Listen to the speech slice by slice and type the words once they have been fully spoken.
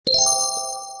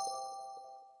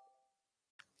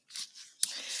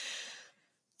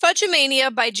Fudge-a-Mania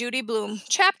by Judy Blume.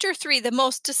 Chapter 3, the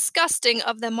most disgusting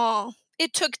of them all.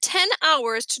 It took 10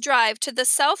 hours to drive to the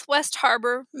Southwest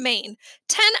Harbor, Maine.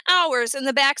 10 hours in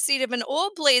the back seat of an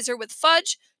old Blazer with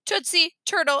Fudge, Tootsie,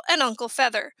 Turtle, and Uncle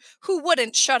Feather, who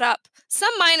wouldn't shut up.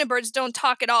 Some minor birds don't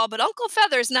talk at all, but Uncle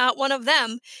Feather's not one of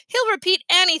them. He'll repeat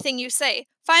anything you say.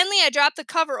 Finally, I dropped the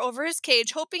cover over his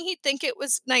cage, hoping he'd think it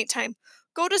was nighttime.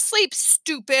 "Go to sleep,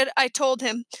 stupid," I told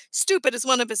him. Stupid is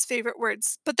one of his favorite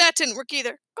words, but that didn't work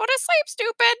either. "Go to sleep,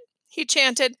 stupid," he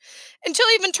chanted, until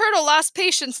even Turtle lost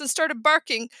patience and started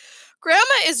barking. Grandma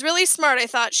is really smart, I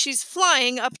thought. She's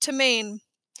flying up to Maine.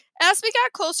 As we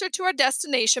got closer to our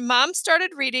destination, Mom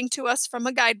started reading to us from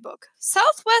a guidebook.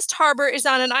 Southwest Harbor is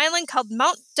on an island called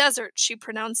Mount Desert, she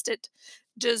pronounced it.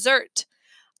 Dessert.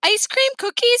 "Ice cream,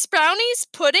 cookies, brownies,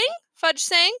 pudding?" Fudge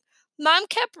sang. Mom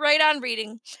kept right on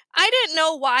reading. I didn't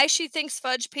know why she thinks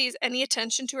Fudge pays any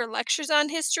attention to her lectures on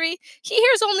history. He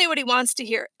hears only what he wants to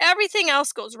hear. Everything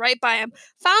else goes right by him.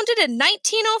 Founded in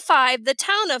 1905, the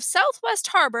town of Southwest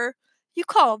Harbor. "You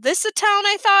call this a town?"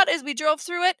 I thought as we drove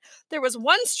through it. There was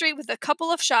one street with a couple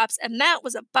of shops, and that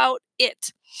was about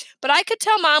it. But I could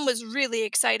tell Mom was really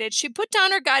excited. She put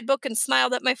down her guidebook and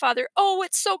smiled at my father. "Oh,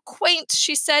 it's so quaint,"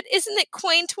 she said. "Isn't it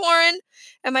quaint, Warren?"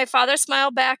 And my father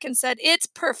smiled back and said, "It's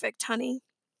perfect, honey."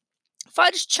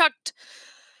 Fudge chucked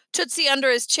Tootsie under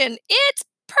his chin. "It's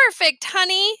perfect,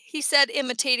 honey," he said,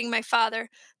 imitating my father.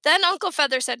 Then Uncle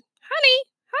Feather said, "Honey,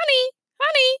 honey,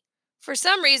 honey." For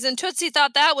some reason, Tootsie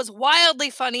thought that was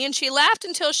wildly funny, and she laughed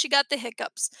until she got the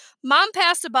hiccups. Mom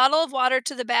passed a bottle of water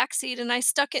to the back seat, and I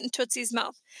stuck it in Tootsie's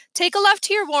mouth. "Take a left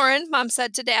here, Warren," Mom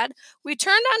said to Dad. We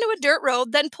turned onto a dirt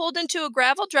road, then pulled into a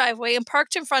gravel driveway and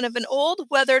parked in front of an old,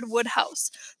 weathered wood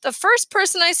house. The first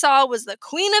person I saw was the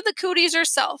Queen of the Cooties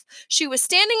herself. She was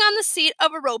standing on the seat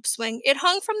of a rope swing. It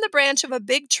hung from the branch of a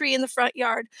big tree in the front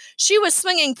yard. She was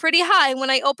swinging pretty high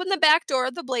when I opened the back door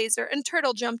of the Blazer, and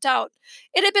Turtle jumped out.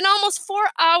 It had been almost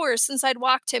 4 hours since I'd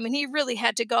walked him, and he really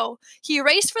had to go. He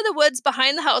raced for the woods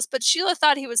behind the house, but Sheila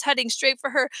thought he was heading straight for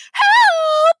her.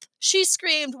 "Help!" she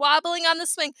screamed, wobbling on the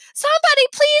swing. "Somebody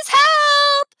please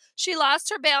help!" She lost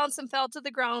her balance and fell to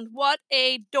the ground. What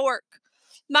a dork.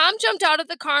 Mom jumped out of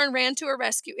the car and ran to her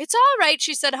rescue. "It's all right,"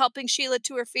 she said, helping Sheila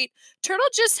to her feet. "Turtle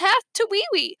just had to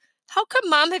wee-wee." How could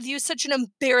Mom have used such an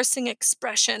embarrassing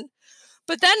expression?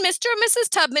 But then Mr. and Mrs.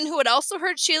 Tubman, who had also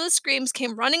heard Sheila's screams,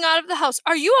 came running out of the house.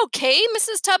 "Are you okay?"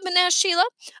 Mrs. Tubman asked Sheila.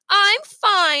 "I'm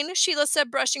fine," Sheila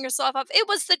said, brushing herself off. "It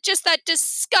was just that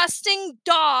disgusting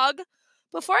dog."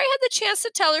 Before I had the chance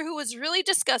to tell her who was really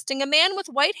disgusting, a man with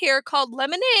white hair called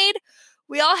Lemonade.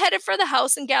 We all headed for the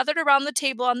house and gathered around the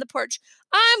table on the porch.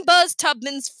 "I'm Buzz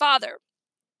Tubman's father,"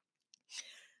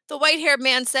 the white-haired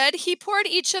man said. He poured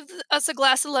each of us a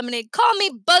glass of lemonade. "Call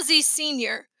me Buzzy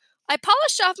Sr." I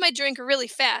polished off my drink really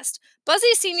fast.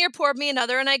 Buzzy Sr. poured me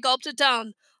another, and I gulped it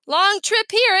down. "Long trip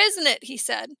here, isn't it?" he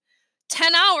said.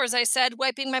 10 hours, I said,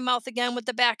 wiping my mouth again with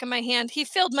the back of my hand. He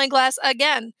filled my glass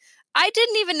again. I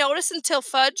didn't even notice until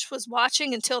Fudge was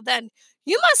watching until then.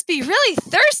 "You must be really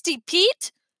thirsty,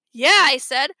 Pete." "Yeah," I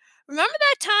said. "Remember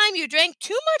that time you drank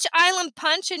too much Island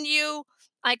Punch and you—"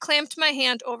 I clamped my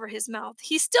hand over his mouth.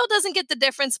 He still doesn't get the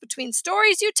difference between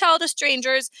stories you tell to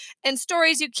strangers and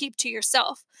stories you keep to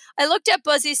yourself. I looked at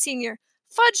Buzzy Sr.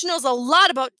 "Fudge knows a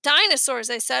lot about dinosaurs,"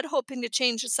 I said, hoping to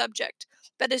change the subject.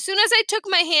 But as soon as I took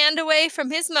my hand away from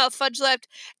his mouth, Fudge laughed.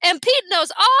 "And Pete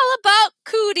knows all about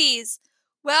cooties."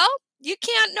 "Well, you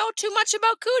can't know too much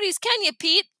about cooties, can you,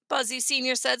 Pete?" Buzzy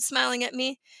Sr. said, smiling at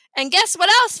me. "And guess what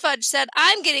else?" Fudge said.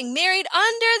 "I'm getting married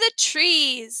under the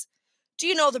trees." "Do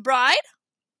you know the bride?"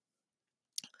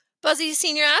 Buzzy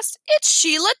Sr. asked. "It's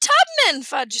Sheila Tubman,"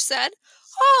 Fudge said.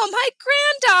 "Oh, my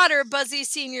granddaughter," Buzzy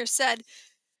Sr. said.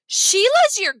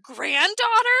 "Sheila's your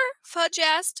granddaughter?" Fudge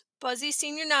asked. Buzzy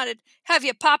Sr. nodded. "Have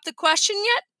you popped the question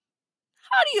yet?"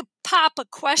 "How do you pop a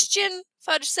question?"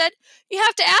 Fudge said. "You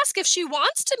have to ask if she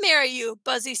wants to marry you,"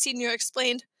 Buzzy Sr.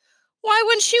 explained. "Why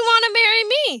wouldn't she want to marry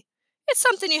me?" "It's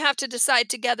something you have to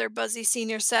decide together," Buzzy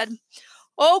Sr. said.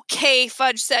 "Okay,"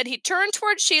 Fudge said. He turned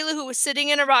toward Sheila, who was sitting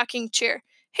in a rocking chair.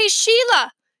 "Hey,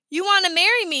 Sheila, you want to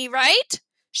marry me, right?"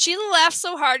 Sheila laughed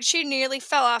so hard she nearly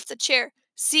fell off the chair.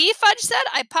 "See," Fudge said,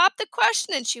 "I popped the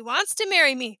question and she wants to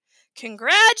marry me."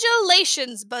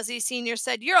 "Congratulations," Buzzy Sr.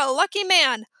 said. "You're a lucky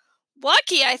man."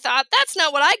 Lucky, I thought. That's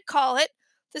not what I'd call it.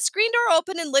 The screen door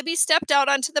opened and Libby stepped out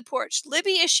onto the porch.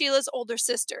 Libby is Sheila's older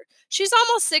sister. She's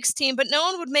almost 16, but no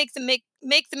one would make the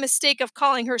mistake of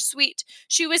calling her sweet.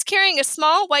 She was carrying a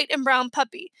small white and brown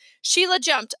puppy. Sheila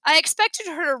jumped. I expected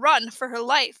her to run for her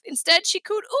life. Instead, she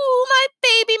cooed, "Ooh, my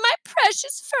baby, my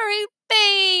precious furry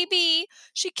baby."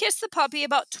 She kissed the puppy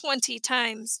about 20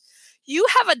 times. "You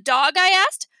have a dog?" I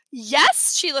asked.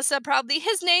 Yes, Sheila said proudly.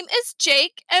 His name is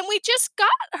Jake, and we just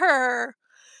got her.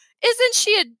 Isn't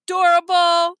she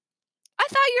adorable? I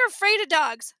thought you were afraid of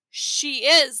dogs. She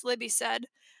is, Libby said.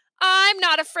 I'm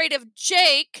not afraid of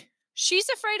Jake. She's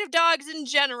afraid of dogs in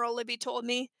general, Libby told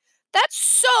me. That's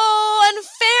so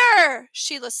unfair,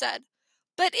 Sheila said.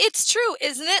 But it's true,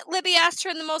 isn't it? Libby asked her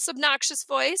in the most obnoxious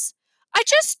voice. I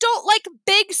just don't like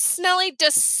big, smelly,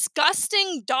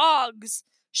 disgusting dogs,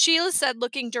 Sheila said,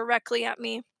 looking directly at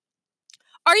me.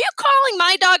 Are you calling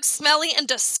my dog smelly and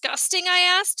disgusting? I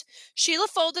asked. Sheila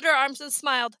folded her arms and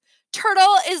smiled.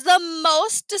 Turtle is the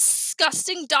most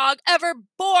disgusting dog ever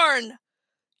born.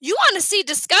 You want to see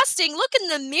disgusting? Look in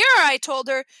the mirror, I told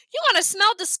her. You want to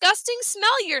smell disgusting?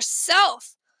 Smell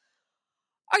yourself.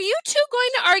 Are you two going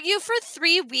to argue for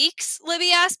 3 weeks?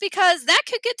 Libby asked, because that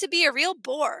could get to be a real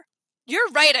bore. You're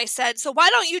right, I said, so why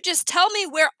don't you just tell me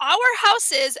where our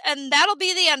house is and that'll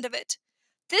be the end of it.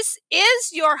 This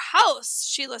is your house,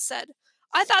 Sheila said.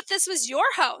 I thought this was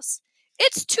your house.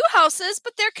 It's 2 houses,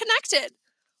 but they're connected.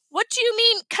 What do you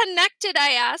mean, connected,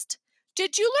 I asked.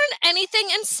 Did you learn anything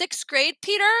in 6th grade,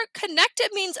 Peter? Connected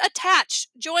means attached,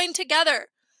 joined together.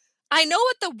 I know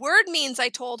what the word means, I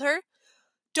told her.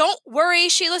 Don't worry,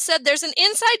 Sheila said. There's an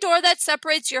inside door that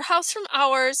separates your house from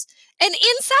ours. An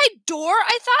inside door?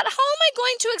 I thought, how am I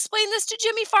going to explain this to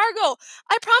Jimmy Fargo?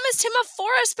 I promised him a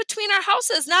forest between our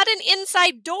houses, not an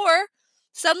inside door.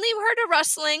 Suddenly we heard a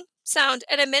rustling sound,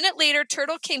 and a minute later,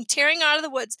 Turtle came tearing out of the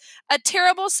woods. A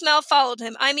terrible smell followed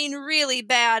him. I mean, really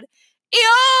bad.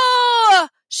 Ew!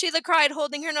 Sheila cried,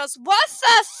 holding her nose. What's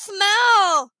the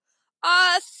smell?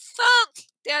 A thunk,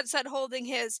 Dad said, holding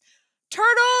his.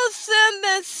 Turtles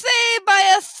been saved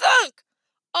by a thunk.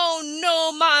 Oh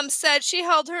no, Mom said. She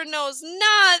held her nose.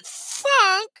 Not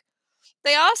thunk.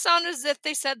 They all sounded as if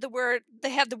they said the word.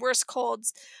 They had the worst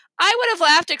colds. I would have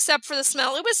laughed except for the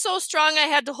smell. It was so strong I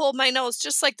had to hold my nose,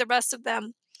 just like the rest of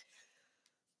them.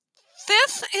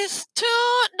 This is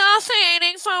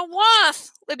 2-0 for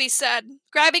Wuth, Libby said,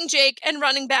 grabbing Jake and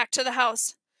running back to the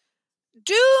house.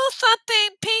 Do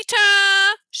something,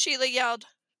 Peter, Sheila yelled.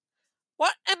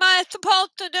 What am I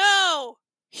supposed to do?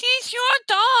 He's your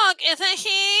dog, isn't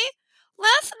he?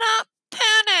 Let's not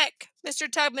panic,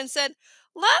 Mr. Tubman said.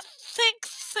 Let's think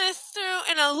this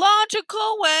through in a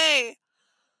logical way.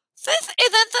 This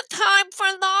isn't the time for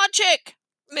logic,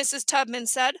 Mrs. Tubman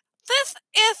said. This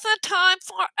is the time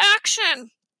for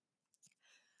action.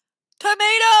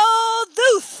 Tomato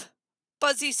juice,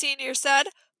 Buzzy Sr. said.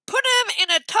 Put him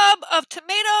in a tub of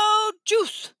tomato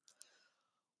juice.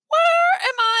 Where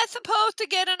am I supposed to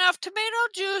get enough tomato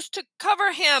juice to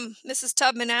cover him? Mrs.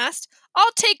 Tubman asked.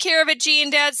 I'll take care of it, G,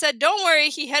 and Dad said. Don't worry,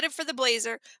 he headed for the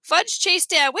blazer. Fudge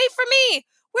chased Dad. Wait for me.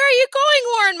 Where are you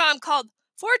going, Warren? Mom called.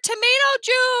 For tomato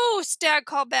juice, Dad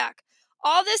called back.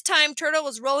 All this time, Turtle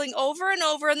was rolling over and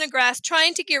over in the grass,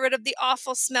 trying to get rid of the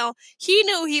awful smell. He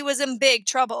knew he was in big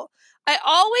trouble. I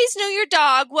always knew your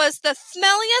dog was the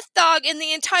smelliest dog in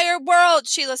the entire world,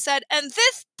 Sheila said, and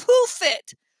this poof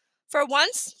it. For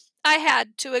once, I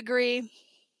had to agree.